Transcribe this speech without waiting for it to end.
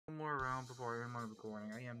down before everyone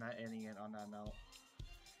recording. I am not ending it on that note.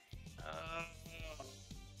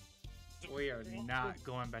 We are not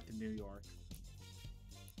going back to New York.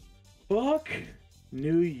 Fuck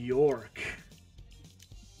New York.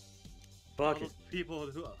 Fuck all those people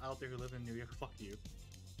who out there who live in New York, fuck you.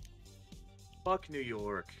 Fuck New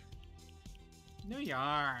York. New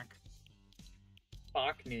York.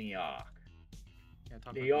 Fuck New York. Yeah,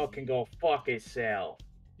 talk New like York can go fuck itself.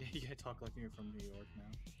 You gotta talk like you're from New York now.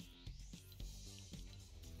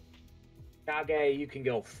 Kage, you can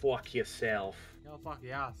go fuck yourself. Yo, fuck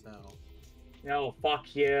yourself. No,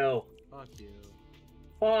 fuck you. Fuck you.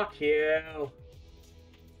 Fuck you.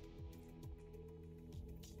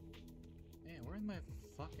 Man, where's my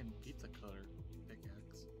fucking pizza cutter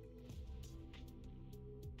pickaxe?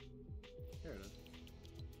 There it is.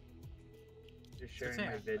 Just sharing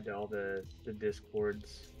my vid to all the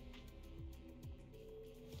discords.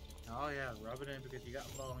 Oh yeah, rub it in because you got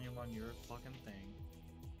volume on your fucking thing.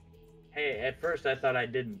 Hey, at first I thought I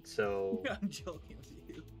didn't, so... I'm joking with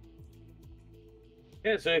you.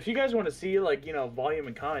 Yeah, so if you guys want to see, like, you know, volume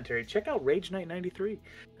and commentary, check out Rage Knight 93.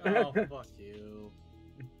 Oh, fuck you.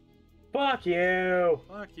 Fuck you!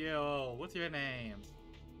 Fuck you. What's your name?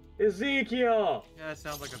 Ezekiel! Yeah, that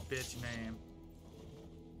sounds like a bitch name.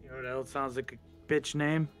 You know what else sounds like a bitch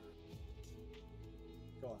name?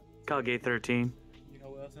 Go on. Kage 13. You know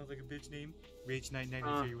what else sounds like a bitch name? Rage Knight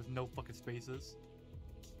 93 with no fucking spaces.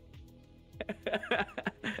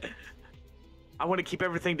 I want to keep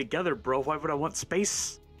everything together, bro. Why would I want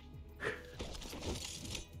space?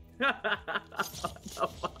 What the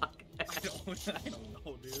fuck? I don't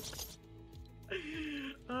know, dude.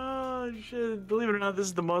 Oh shit! Believe it or not, this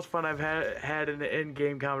is the most fun I've had in an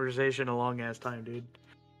in-game conversation in a long ass time, dude.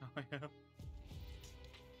 Oh yeah.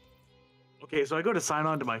 Okay, so I go to sign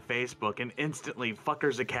on to my Facebook, and instantly,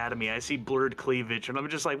 Fuckers Academy, I see blurred cleavage, and I'm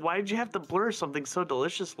just like, why did you have to blur something so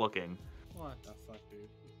delicious looking? What the fuck, dude?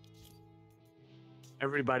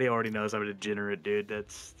 Everybody already knows I'm a degenerate, dude.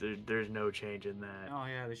 There's no change in that. Oh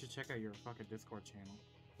yeah, they should check out your fucking Discord channel.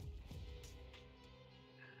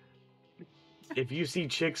 If you see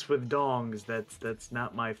chicks with dongs, that's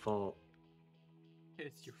not my fault.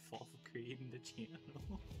 It's your fault for creating the channel.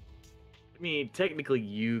 I mean, technically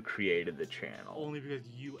you created the channel. Only because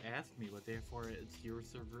you asked me, but therefore it's your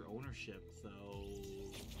server ownership, so...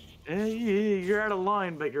 You're out of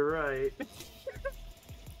line, but you're right.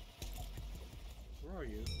 Where are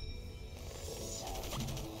you?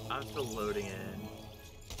 I'm still loading in.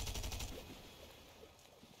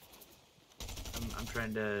 I'm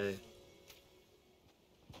trying to...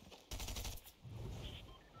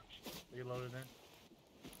 Are you loaded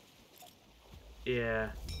in?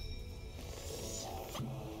 Yeah.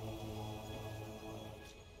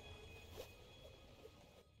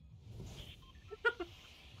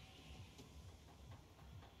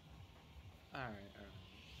 Alright.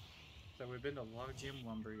 So we've been to Log Gym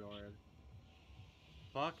Lumberyard.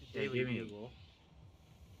 Fuck Yeah, Daily give me- Bugle.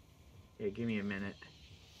 Yeah, give me a minute.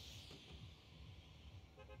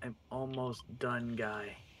 I'm almost done,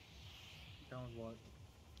 guy. Done with what?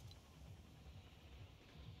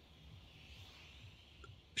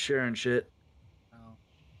 Sharing shit. Oh.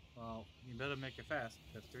 Well, you better make it fast.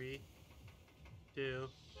 That's 3, 2,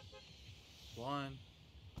 1.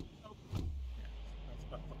 Oh. Yeah, that's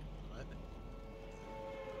about fucking what?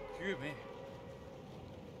 Excuse me.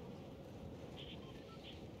 I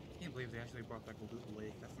can't believe they actually brought back Loot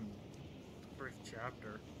Lake. That's from the first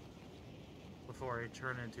chapter. Before it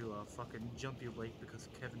turned into a fucking jumpy lake because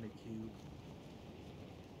Kevin the Cube.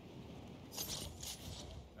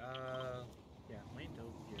 Yeah, Lane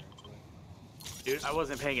Dope here actually. Dude, I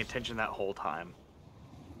wasn't paying attention that whole time.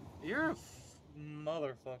 You're a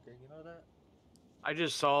motherfucker, you know that? I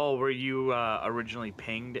just saw where you originally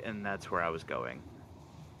pinged, and that's where I was going.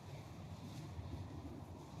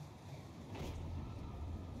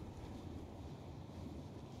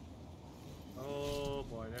 Oh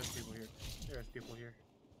boy, there's people here. There's people here.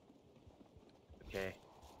 Okay,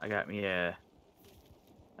 I got a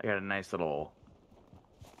nice little...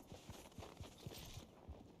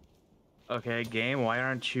 Okay, game, why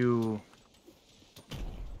aren't you...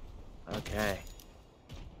 Okay.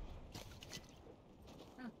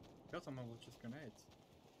 Yeah, got someone with just grenades.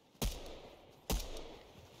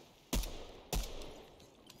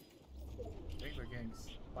 Things are getting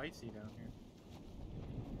spicy down here.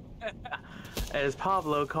 As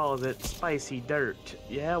Pablo calls it, spicy dirt.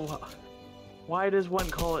 Yeah, why does one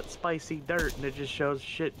call it spicy dirt and it just shows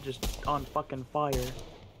shit just on fucking fire? Where's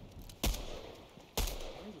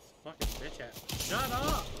this fucking bitch at? Shut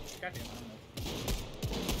up! Goddamn, I don't know.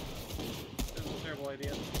 This is a terrible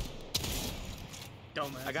idea.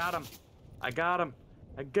 Dumbass. I got him. I got him.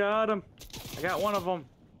 I got him. I got one of them.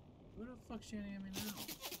 Who the fuck's shooting at me now?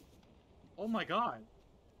 Oh my god.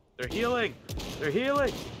 They're healing. They're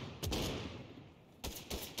healing.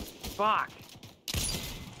 Fuck.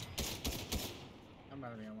 I'm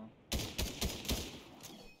out of ammo.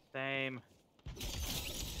 Same.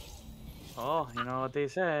 Oh, you know what they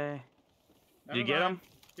say. Did you get Never mind. them?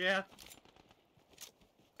 Yeah.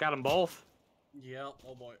 Got them both? Yeah.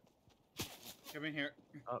 Oh boy. Come in here.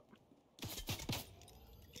 Oh.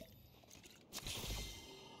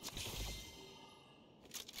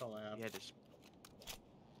 That's all I have. Yeah, just...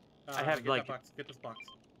 I have, get like... that box. Get this box.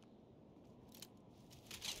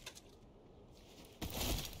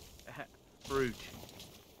 Fruit.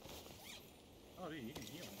 Oh, dude, you can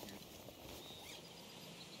heal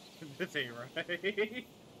in here. This ain't right.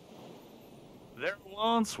 There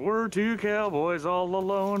once were two cowboys all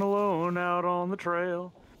alone out on the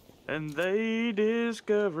trail. And they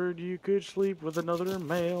discovered you could sleep with another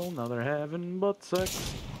male. Now they're having butt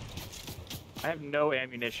sex. I have no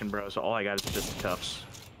ammunition, bro, so all I got is just cuffs.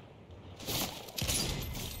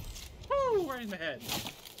 Woo! Right in the head.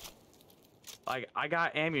 Like, I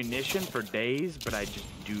got ammunition for days, but I just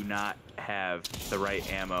do not have the right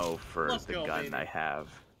ammo for the gun baby. I have.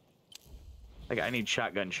 Like, I need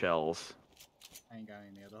shotgun shells. I ain't got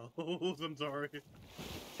any of those. I'm sorry.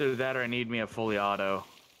 Either that or I need me a fully auto.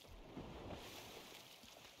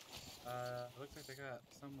 Looks like they got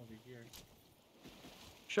some over here.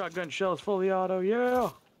 Shotgun shells, fully auto,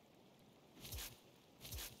 yeah!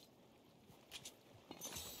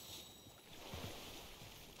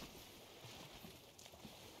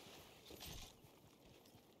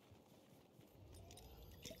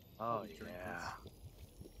 Oh, yeah.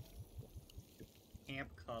 Camp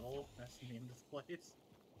Cuddle. That's the name of this place.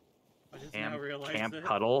 I just now realized Camp it.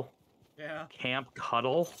 Cuddle? Yeah. Camp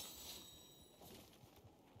Cuddle?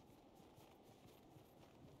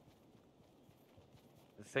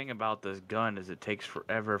 The thing about this gun is it takes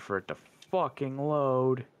forever for it to fucking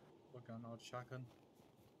load. What gun? Oh, shotgun.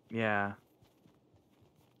 Yeah.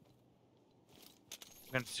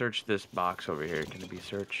 I'm gonna search this box over here. Can it be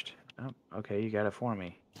searched? Oh, okay, you got it for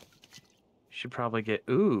me. Should probably get...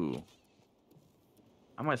 Ooh.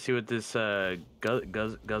 I'm gonna see what this,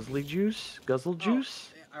 guzzly juice? Guzzle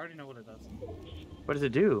juice? Yeah, I already know what it does. What does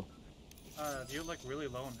it do? If you're like really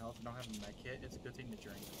low in health and don't have a med kit, it's a good thing to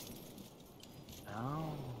drink.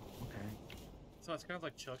 Oh, okay. So it's kind of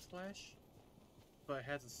like Chug Splash, but it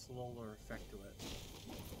has a slower effect to it.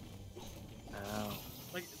 Oh.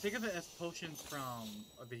 Like, think of it as potions from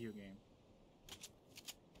a video game.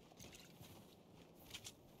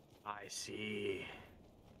 I see.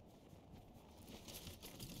 You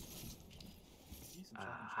need some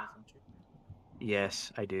shotgun shells, don't you?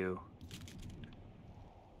 Yes, I do.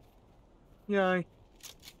 Yay.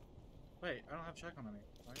 Wait, I don't have shotgun on me.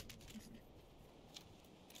 Right?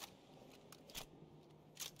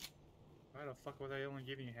 Why the fuck was I only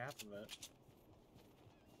giving you half of it?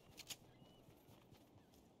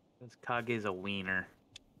 This Kage's a wiener.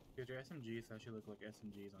 Dude, your SMGs actually look like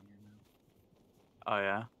SMGs on here now. Oh,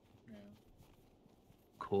 yeah? Yeah.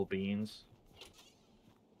 Cool beans.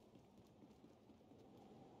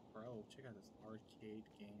 Bro, check out this arcade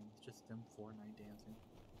game. It's just them Fortnite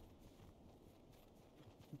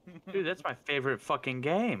dancing. Dude, that's my favorite fucking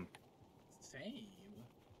game. Same.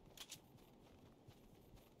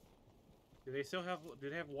 Do they still have? Do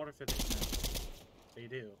they have water physics now? They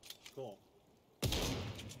do. Cool.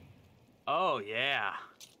 Oh, yeah.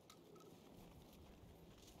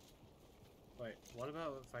 Wait, what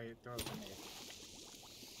about if I throw a grenade?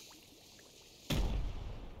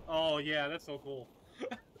 Oh yeah, that's so cool.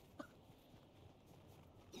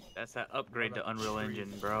 That's that upgrade to Unreal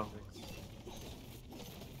Engine, bro.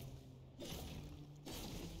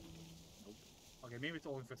 Nope. Okay, maybe it's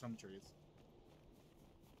only for some trees.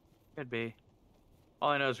 Could be.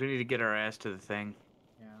 All I know is we need to get our ass to the thing.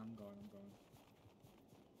 Yeah, I'm going.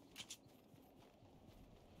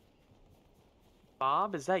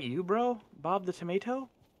 Bob, is that you, bro? Bob the tomato?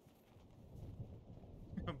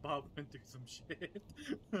 Bob went through some shit.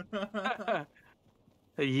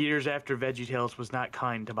 Years after VeggieTales was not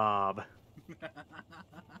kind to Bob.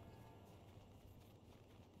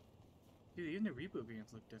 Dude, even the reboot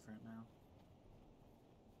games look different now.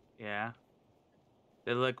 Yeah.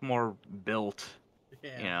 They look more built,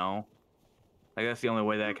 Yeah. you know? Like, that's the only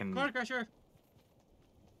way that can... Car crusher!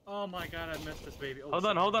 Oh my god, I missed this baby. Oh, Hold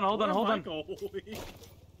on.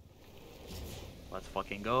 Let's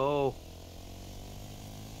fucking go.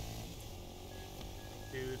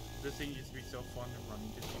 Dude, this thing used to be so fun to run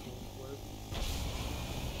into people with.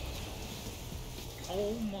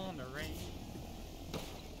 Home on the rain.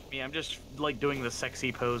 Me, I'm just like doing the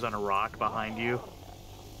sexy pose on a rock behind you.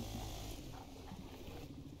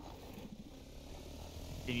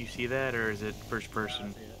 Can you see that, or is it first person?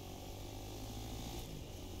 Yeah, I see it.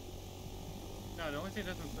 No, the only thing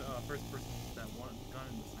that doesn't first person is that one gun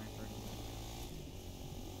in the sniper.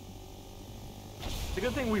 It's a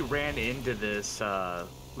good thing we ran into this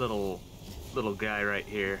little guy right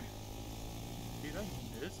here. Dude, I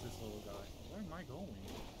miss this little guy. Where am I going?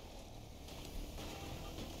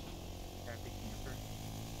 Happy camper.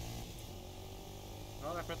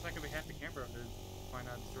 Well, that person could be happy camper if they find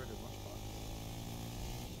out destroyed their lunchbox.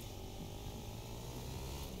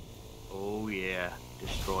 Oh yeah,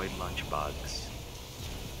 destroyed lunchbox.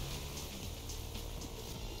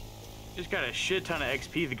 Just got a shit ton of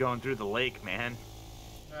XP going through the lake, man.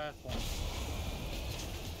 That's fine.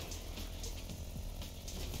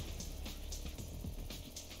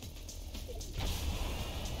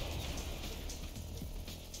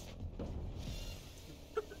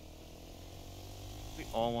 We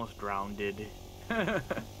almost drowned. Oh,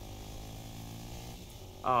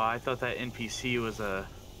 I thought that NPC was a...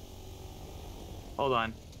 Hold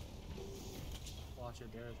on. Watch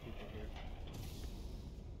it, there's people here.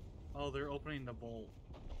 Oh, they're opening the bolt.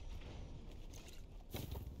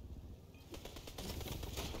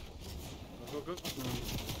 Go, go, go.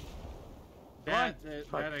 That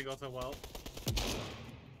didn't go so well.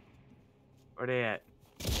 Where they at?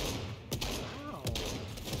 Wow.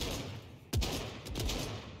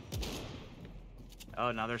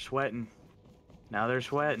 Oh, now they're sweating. Now they're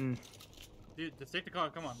sweating. Dude, just take the car.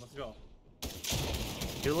 Come on, let's go.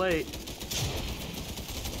 Too late.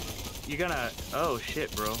 You gonna... Oh,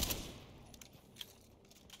 shit, bro.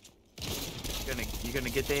 You gonna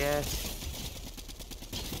get their ass?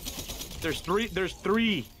 There's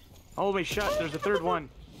three! Holy shit, there's a third one.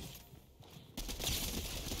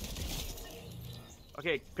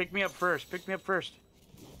 Okay, pick me up first. I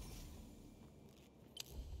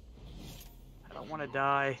don't want to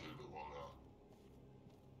die.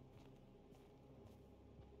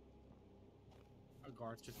 A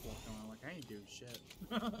guard's just walking around like, I ain't doing shit.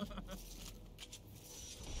 Let me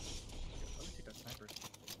take that sniper.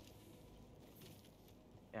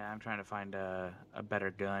 Yeah, I'm trying to find a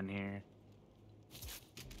better gun here.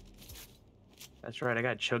 That's right, I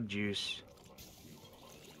got chug juice.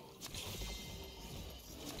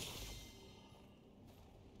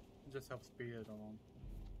 It just helps speed it along.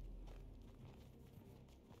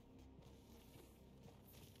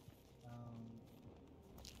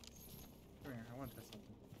 Come here, I want to test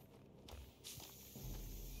something.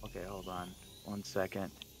 Okay, hold on. 1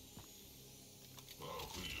 second.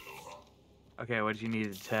 Okay, what did you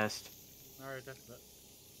need to test? Alright, that's it.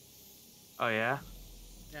 Oh, yeah?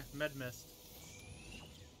 Yeah, med mist.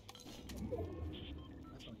 That's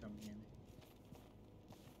gonna come in handy.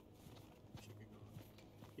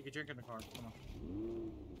 You can drink in the car, come on.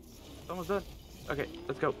 Almost done. Okay,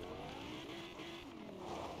 let's go.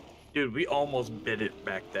 Dude, we almost bit it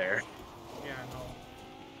back there. Yeah, I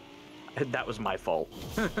know. That was my fault.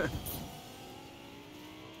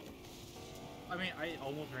 I mean, I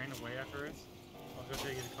almost ran away at first. I was gonna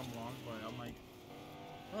tell you to come along, but I'm like,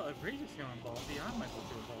 well, if Rage is feeling ballsy, I might as well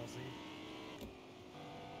feel ballsy.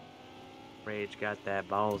 Rage got that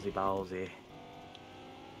ballsy.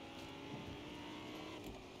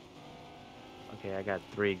 Okay, I got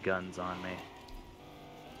 3 guns on me.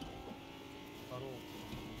 Puddle.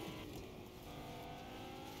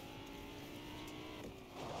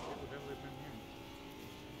 We've been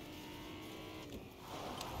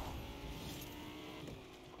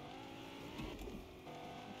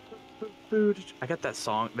here. I got that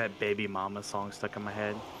song, that Baby Mama song stuck in my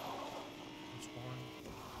head. Which one?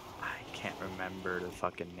 I can't remember the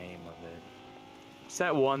fucking name of it. It's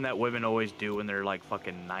that one that women always do when they're like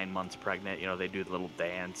fucking 9 months pregnant. You know, they do the little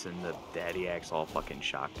dance and the daddy acts all fucking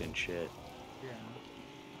shocked and shit. Yeah.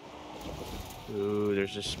 Ooh,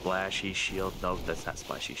 there's a splashy shield. No, that's not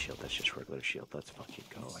splashy shield. That's just regular shield. Let's fucking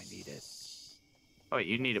go. I need it. Oh, wait,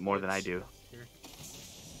 you need it more than I do. Here.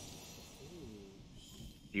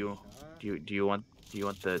 Do you want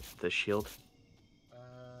the shield?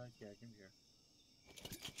 Yeah, give me here.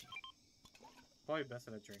 Probably best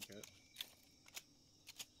that I drink it.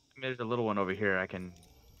 There's a little one over here. I can.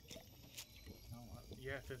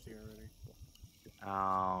 Yeah, 50 already.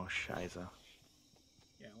 Oh, shiza.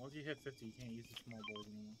 Yeah, once you hit 50, you can't use the small boys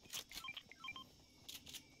anymore.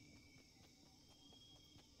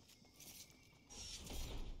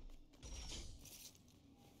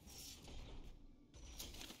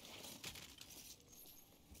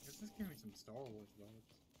 This is giving me some Star Wars vibes.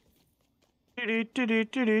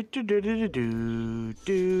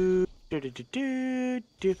 Do do do do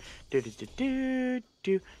do do do do do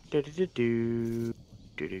do do do do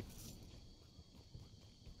do do.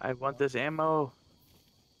 I want this ammo.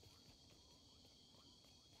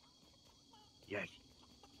 Yeah.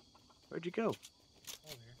 Where'd you go? Over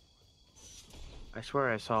here. I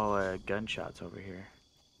swear I saw gunshots over here.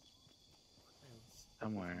 Hey, it's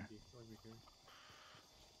Somewhere. over here.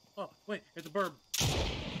 Oh, wait, it's a burb.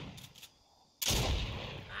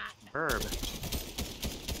 Burb.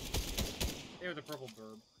 It was a purple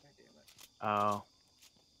burb. God damn it. Oh.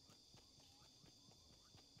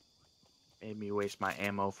 Made me waste my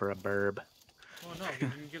ammo for a burb. Oh no, you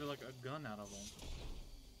can get like a gun out of them.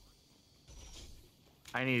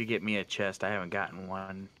 I need to get me a chest. I haven't gotten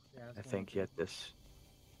one, Yeah, I that's one think, of them. yet this.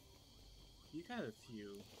 You got a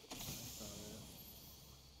few. That's about it.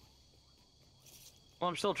 Well,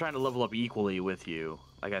 I'm still trying to level up equally with you.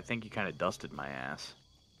 Like, I think you kind of dusted my ass.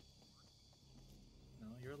 No,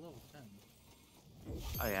 you're level 10.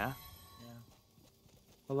 Oh, yeah? Yeah.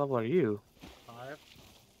 What level are you? 5.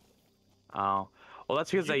 Oh. Well,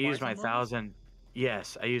 that's Did because you I buy used my some levels? 1,000.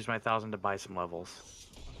 Yes, I used my 1,000 to buy some levels.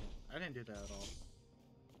 Okay. I didn't do that at all.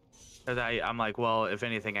 Because I'm like, well, if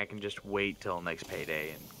anything, I can just wait till next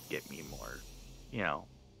payday and get me more, you know.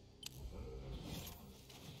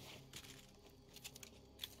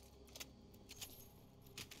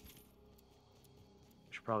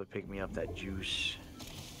 Should probably pick me up that juice.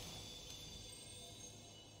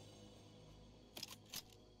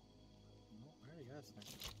 No, I already got a sniper.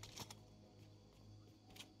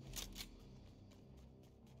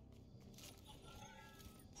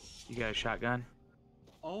 You got a shotgun?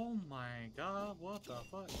 Oh my god, what the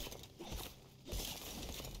fuck?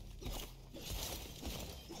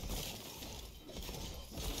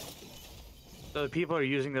 So the people are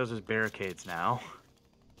using those as barricades now.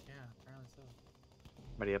 Yeah, apparently so.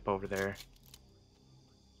 Somebody up over there.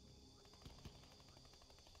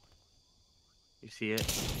 You see it?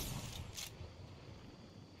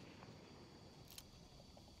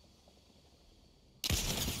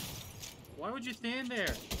 Why would you stand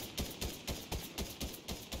there?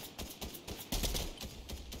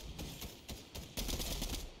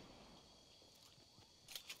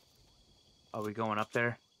 Are we going up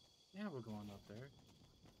there? Yeah, we're going up there.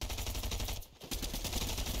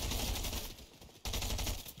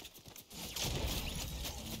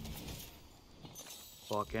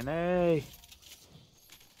 Fucking A.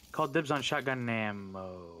 Called dibs on shotgun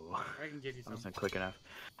ammo. I can give you I some. wasn't quick enough.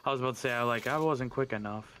 I was about to say, I wasn't quick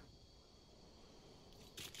enough.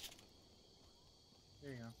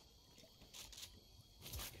 There you go.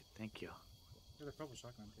 Thank you. There's a purple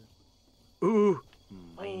shotgun too. Ooh.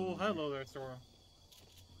 Oh, Man. hello there, Storm.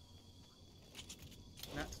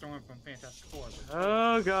 Not Storm from Fantastic Four. But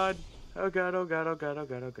Oh god. Oh god, oh god, oh god, oh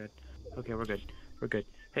god, oh god. Okay, we're good. We're good.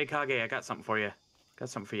 Hey Kage, I got something for you. Got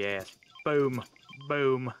something for your ass. Boom.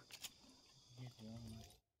 Boom.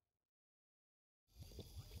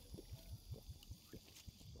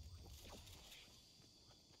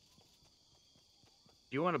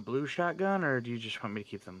 Do you want a blue shotgun or do you just want me to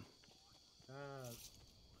keep them?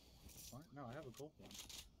 What? No, I have a gold one.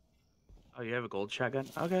 Oh, you have a gold shotgun?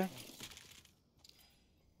 Okay.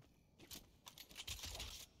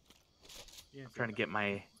 You I'm didn't see trying to that. get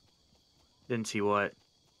my... Didn't see what?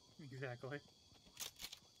 Exactly.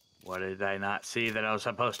 What did I not see that I was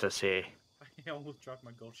supposed to see? I almost dropped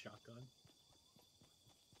my gold shotgun.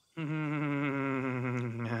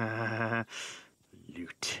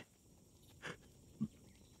 Loot.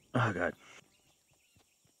 Oh god.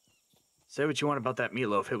 Say what you want about that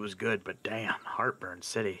meatloaf, it was good, but damn, Heartburn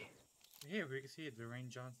City. Here, we can see it. Dwayne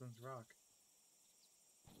Johnson's rock.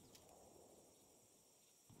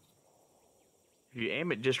 If you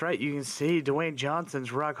aim it just right, you can see Dwayne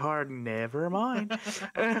Johnson's rock hard. Never mind.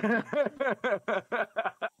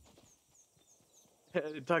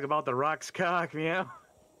 Talk about the rock's cock, yeah.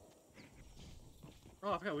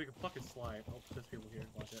 Oh, I forgot we can fucking slide. Oh, there's people here.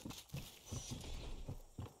 Watch it.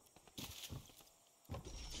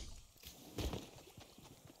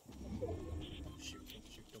 Oh, shoot, don't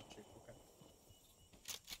shoot, don't shoot. Okay.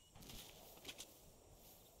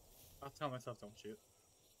 I'll tell myself don't shoot.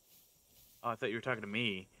 Oh, I thought you were talking to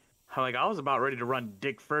me. I was about ready to run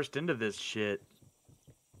dick first into this shit.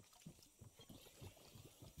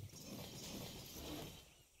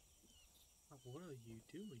 Oh, what are you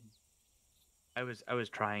doing? I was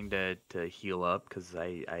trying to heal up because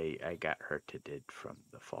I got hurted from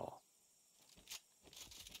the fall.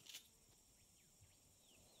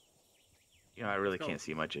 You know, I really can't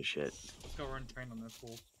see much of shit. Let's go run train on this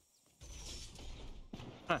fool.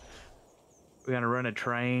 Huh. We're gonna run a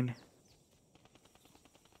train.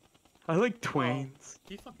 I like twins.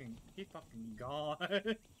 He fucking gone.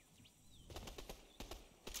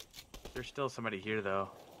 There's still somebody here though.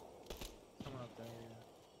 Someone up there,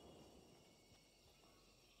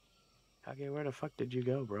 yeah. Kage, where the fuck did you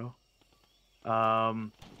go, bro?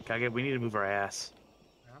 Kage, we need to move our ass.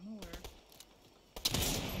 I'm aware.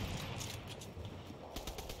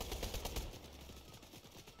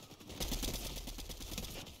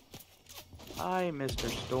 Hi, Mr.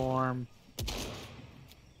 Storm.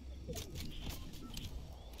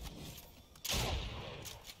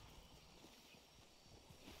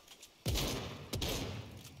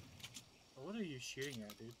 What are you shooting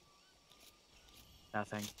at, dude?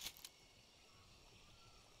 Nothing.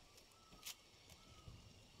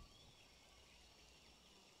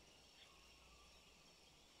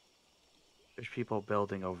 There's people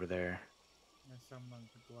building over there. There's someone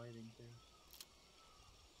gliding too.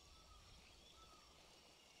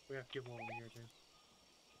 We have people over here too.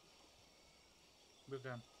 Move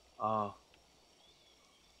down. Oh.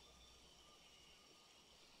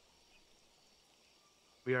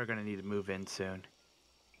 We are gonna need to move in soon.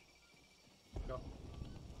 Go.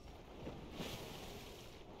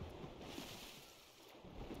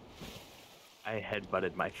 I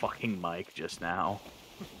headbutted my fucking mic just now.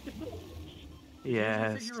 Did you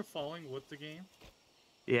Yes. say you were falling with the game?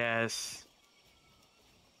 Yes.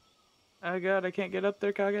 Oh god, I can't get up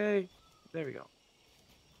there, Kage. There we go.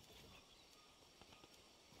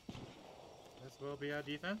 This will be our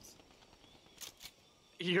defense.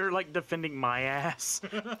 You're like defending my ass.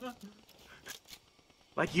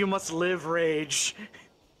 Like you must live, Rage.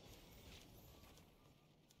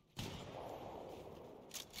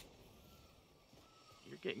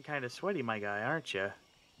 You're getting kind of sweaty, my guy, aren't you?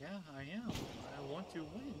 Yeah, I am. I want to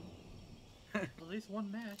win. At least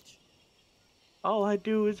one match. All I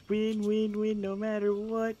do is win, win, win, no matter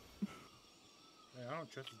what. Hey, I don't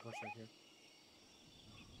trust this bush right here.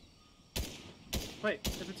 Wait,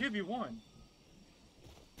 it's a 2v1.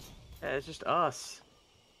 Yeah, it's just us.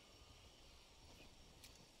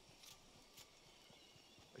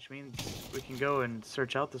 Which means we can go and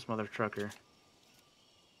search out this mother trucker.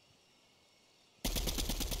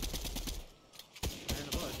 In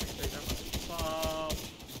the bush.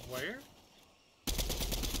 Where?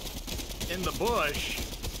 In the bush?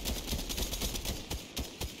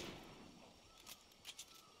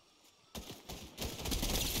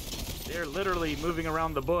 They're literally moving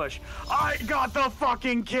around the bush. I got the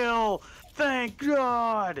fucking kill! Thank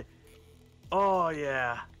God! Oh,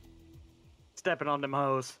 yeah. Stepping on them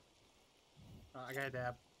hoes. I got a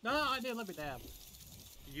dab. No, I didn't let me dab.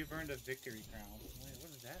 You've earned a victory crown. Wait,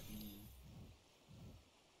 what does that mean?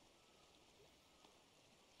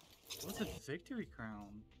 What's a victory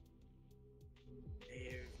crown?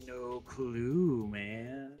 There's no clue,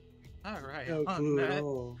 man. Alright, No clue at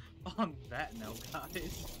all. on that note,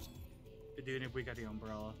 guys. Dude, we got the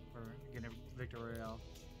umbrella for getting a Victory Royale.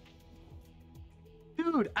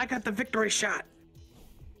 Dude, I got the victory shot!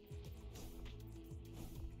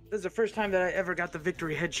 This is the first time that I ever got the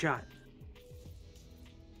victory headshot.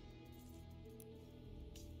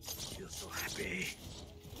 I feel so happy.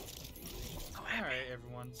 Alright,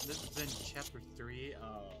 everyone. This has been chapter 3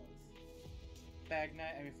 of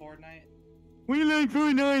Fortnite. We like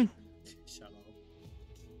Fortnite! Shut up.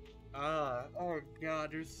 Oh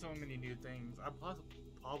god, there's so many new things. I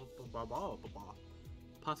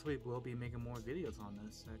possibly will be making more videos on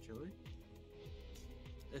this, actually.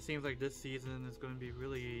 It seems like this season is going to be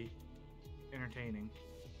really entertaining.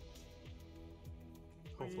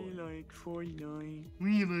 Hopefully. We like Fortnite.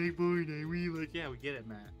 We like Fortnite. We like. Yeah, we get it,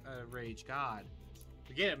 Matt. Rage. God.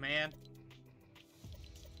 We get it, man.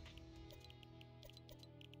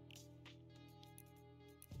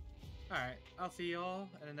 Alright, I'll see y'all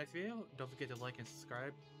in the next video. Don't forget to like and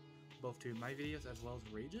subscribe, both to my videos as well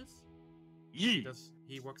as Rage's. Yee!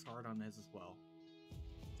 He works hard on his as well.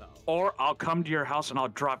 So. Or I'll come to your house and I'll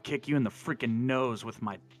drop kick you in the freaking nose with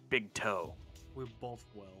my big toe. We both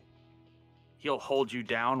will. He'll hold you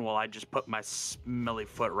down while I just put my smelly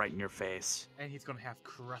foot right in your face. And he's gonna have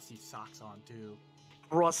crusty socks on too.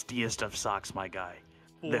 Crustiest of socks, my guy.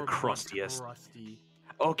 The 4 crustiest. months crusty.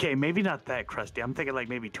 Okay, maybe not that crusty. I'm thinking like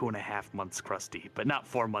maybe 2.5 months crusty, but not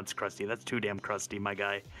 4 months crusty. That's too damn crusty, my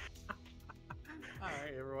guy.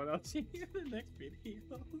 Alright, everyone. I'll see you in the next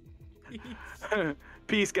video. Peace.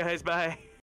 Peace, guys. Bye.